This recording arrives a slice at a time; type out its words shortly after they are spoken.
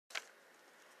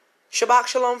Shabbat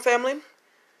Shalom, family.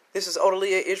 This is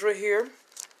Odalia Israel here,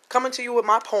 coming to you with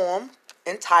my poem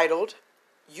entitled,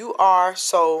 You Are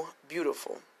So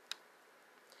Beautiful.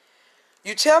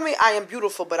 You tell me I am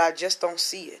beautiful, but I just don't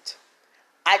see it.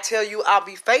 I tell you I'll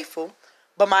be faithful,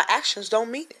 but my actions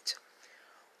don't mean it.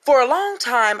 For a long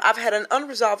time, I've had an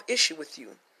unresolved issue with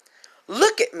you.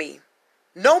 Look at me.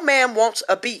 No man wants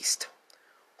a beast.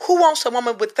 Who wants a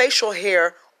woman with facial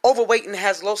hair, overweight, and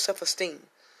has low self-esteem?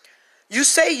 You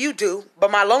say you do,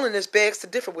 but my loneliness begs to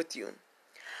differ with you.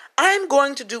 I am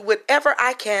going to do whatever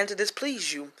I can to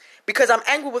displease you, because I'm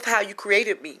angry with how you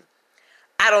created me.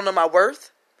 I don't know my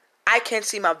worth, I can't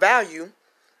see my value,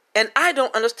 and I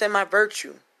don't understand my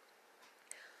virtue.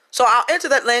 So I'll enter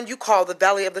that land you call the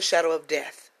valley of the shadow of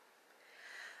death.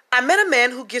 I met a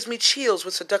man who gives me chills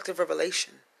with seductive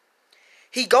revelation.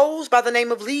 He goes by the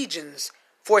name of Legions,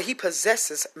 for he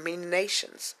possesses many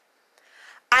nations.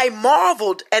 I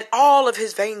marveled at all of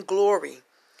his vainglory.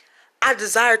 I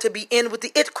desired to be in with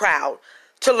the it crowd,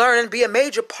 to learn and be a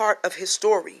major part of his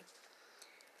story.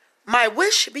 My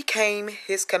wish became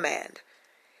his command.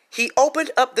 He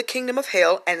opened up the kingdom of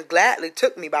hell and gladly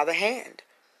took me by the hand.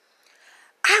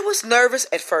 I was nervous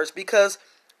at first because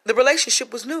the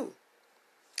relationship was new.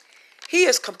 He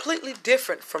is completely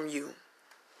different from you.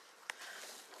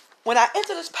 When I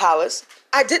entered his palace,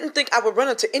 I didn't think I would run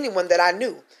into anyone that I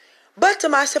knew. But to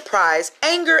my surprise,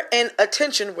 anger and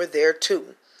attention were there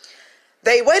too.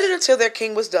 They waited until their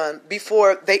king was done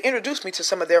before they introduced me to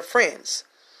some of their friends.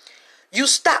 You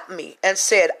stopped me and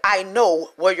said, I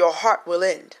know where your heart will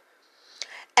end.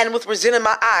 And with resent in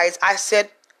my eyes, I said,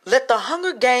 let the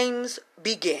Hunger Games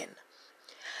begin.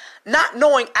 Not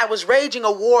knowing I was raging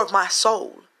a war of my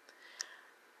soul.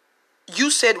 You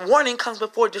said warning comes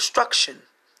before destruction.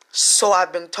 So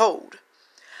I've been told.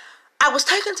 I was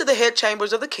taken to the head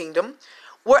chambers of the kingdom,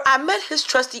 where I met his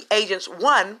trusty agents,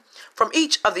 one from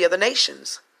each of the other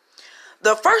nations.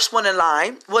 The first one in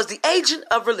line was the agent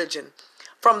of religion,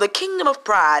 from the kingdom of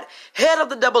pride, head of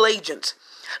the double agents,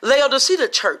 Laodicea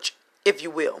church, if you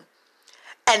will.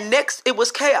 And next it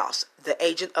was Chaos, the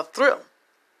agent of thrill.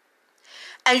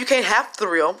 And you can't have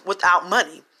thrill without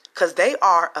money, because they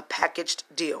are a packaged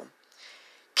deal.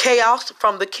 Chaos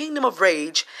from the kingdom of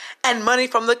rage, and money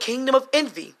from the kingdom of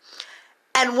envy.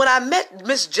 And when I met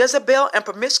Miss Jezebel and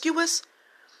Promiscuous,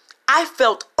 I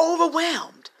felt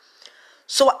overwhelmed.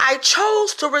 So I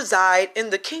chose to reside in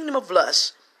the kingdom of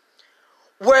lust,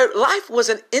 where life was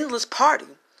an endless party,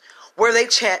 where they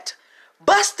chant,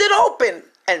 busted open,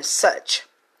 and such.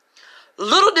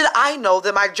 Little did I know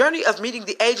that my journey of meeting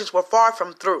the agents were far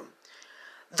from through.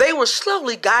 They were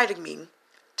slowly guiding me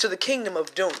to the kingdom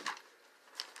of doom.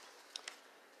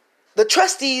 The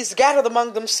trustees gathered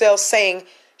among themselves, saying,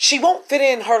 she won't fit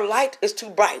in, her light is too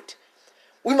bright.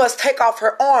 We must take off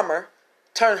her armor,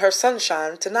 turn her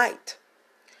sunshine to night.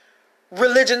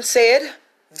 Religion said,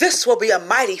 this will be a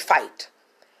mighty fight.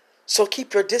 So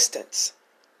keep your distance.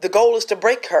 The goal is to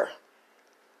break her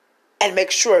and make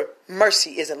sure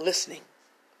mercy isn't listening.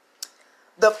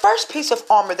 The first piece of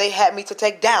armor they had me to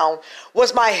take down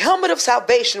was my helmet of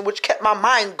salvation, which kept my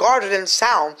mind guarded and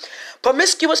sound.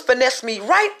 Promiscuous finessed me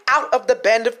right out of the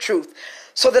band of truth,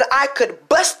 so that I could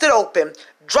bust it open,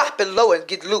 drop it low, and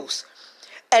get loose.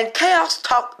 And Chaos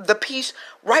talked the piece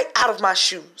right out of my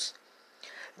shoes.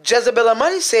 Jezebel and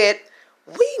Money said,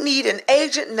 we need an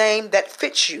agent name that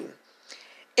fits you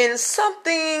in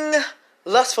something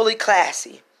lustfully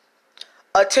classy.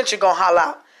 Attention gonna holler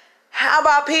out, how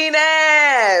about P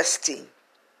Nasty?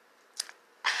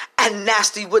 And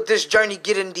nasty would this journey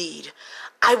get indeed.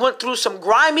 I went through some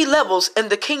grimy levels in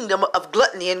the kingdom of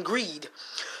gluttony and greed.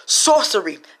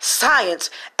 Sorcery, science,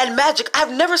 and magic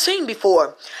I've never seen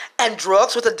before. And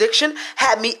drugs with addiction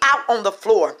had me out on the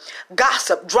floor.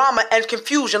 Gossip, drama, and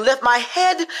confusion left my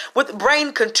head with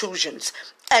brain contusions.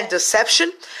 And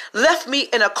deception left me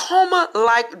in a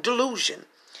coma-like delusion.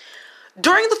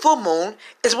 During the full moon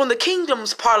is when the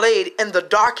kingdoms parlayed in the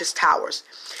darkest towers.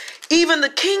 Even the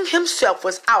king himself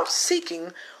was out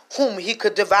seeking whom he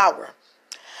could devour.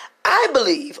 I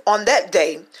believe on that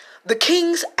day, the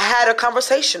kings had a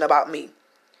conversation about me.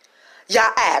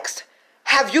 Yah asked,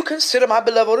 have you considered my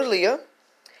beloved Odalia?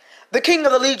 The king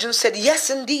of the legion said, yes,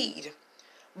 indeed.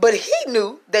 But he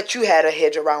knew that you had a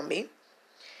hedge around me.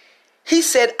 He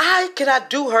said, I cannot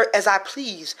do her as I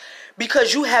please,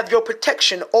 because you have your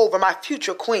protection over my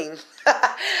future queen.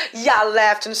 Yah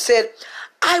laughed and said,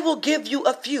 I will give you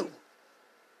a few.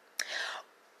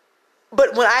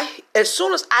 But as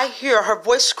soon as I hear her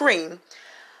voice scream,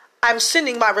 I'm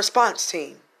sending my response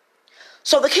team.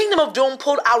 So the kingdom of doom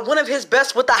pulled out one of his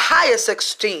best with the highest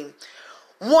esteem.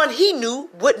 One he knew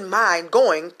wouldn't mind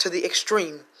going to the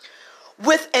extreme.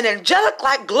 with an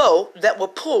angelic-like glow that will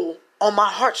pull on my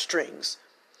heartstrings.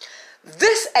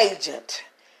 This agent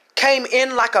came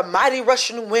in like a mighty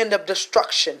rushing wind of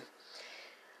destruction.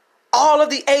 All of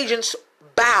the agents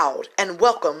bowed and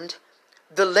welcomed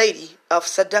the lady of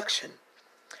seduction.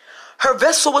 Her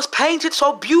vessel was painted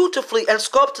so beautifully and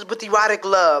sculpted with erotic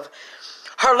love.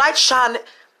 Her light shone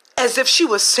as if she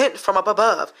was sent from up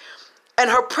above. And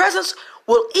her presence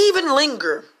will even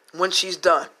linger when she's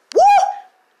done. Woo!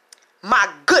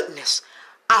 My goodness,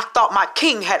 I thought my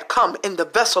king had come in the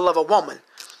vessel of a woman.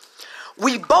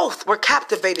 We both were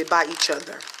captivated by each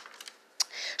other.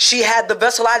 She had the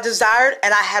vessel I desired,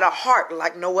 and I had a heart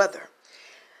like no other.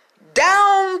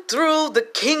 Down through the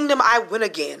kingdom I went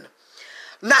again,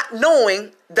 not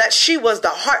knowing that she was the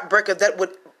heartbreaker that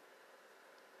would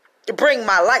bring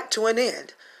my life to an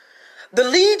end. The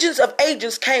legions of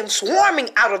agents came swarming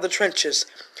out of the trenches,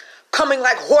 coming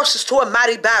like horses to a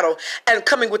mighty battle and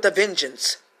coming with a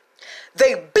vengeance.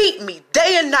 They beat me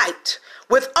day and night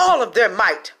with all of their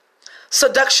might.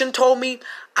 Seduction told me,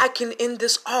 I can end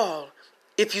this all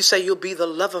if you say you'll be the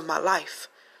love of my life.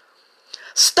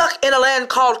 Stuck in a land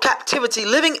called captivity,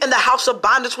 living in the house of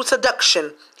bondage with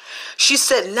seduction, she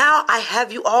said, now I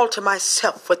have you all to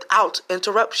myself without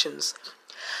interruptions.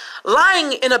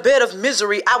 Lying in a bed of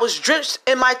misery, I was drenched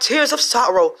in my tears of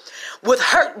sorrow. With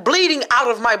hurt bleeding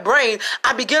out of my brain,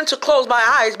 I began to close my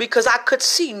eyes because I could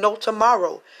see no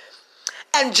tomorrow.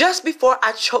 And just before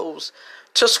I chose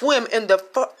to swim in the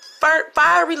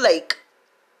fiery lake,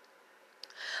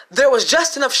 there was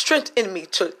just enough strength in me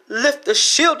to lift the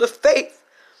shield of faith.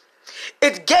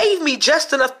 It gave me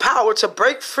just enough power to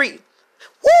break free.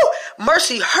 Woo!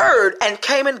 Mercy heard and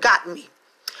came and got me.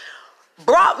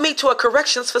 Brought me to a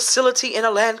corrections facility in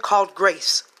a land called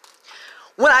Grace.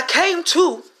 When I came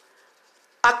to,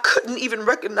 I couldn't even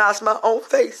recognize my own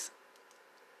face.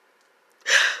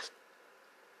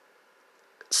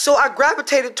 So I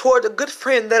gravitated toward a good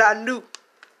friend that I knew.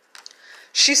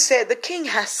 She said, the king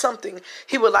has something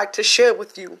he would like to share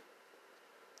with you.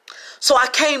 So I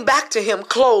came back to him,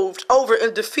 clothed over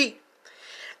in defeat.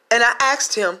 And I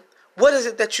asked him, what is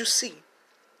it that you see?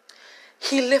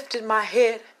 He lifted my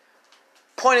head,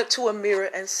 pointed to a mirror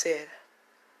and said,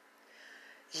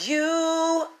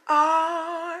 you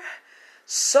are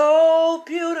so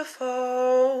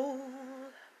beautiful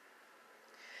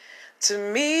to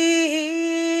me.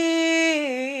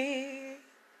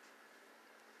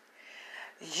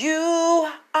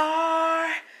 You are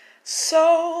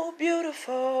so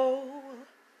beautiful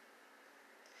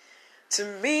to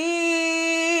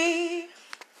me.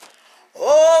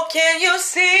 Oh, can you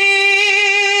see?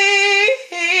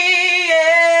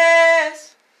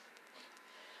 Yes.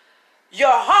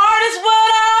 Your heart is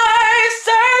what I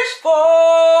search for.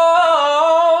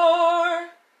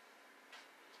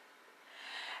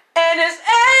 And it's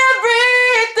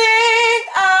everything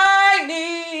I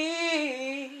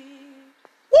need.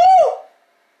 Woo!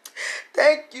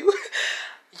 Thank you.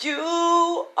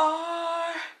 You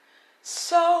are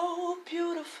so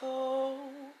beautiful.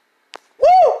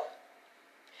 Woo!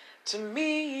 To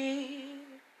me.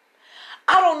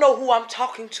 I don't know who I'm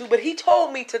talking to, but he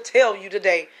told me to tell you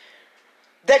today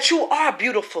that you are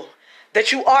beautiful,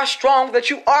 that you are strong, that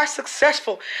you are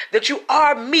successful, that you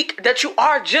are meek, that you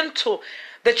are gentle,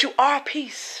 that you are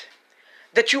peace,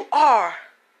 that you are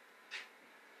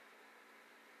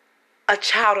a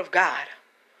child of God,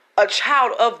 a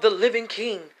child of the living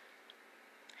King.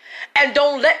 And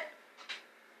don't let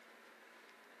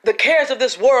the cares of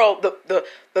this world,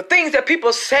 the things that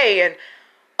people say and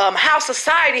how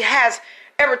society has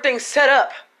everything set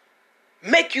up,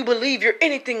 make you believe you're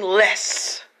anything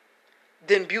less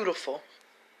than beautiful.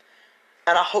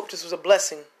 And I hope this was a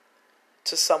blessing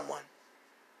to someone,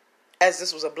 as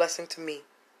this was a blessing to me.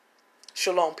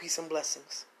 Shalom, peace, and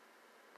blessings.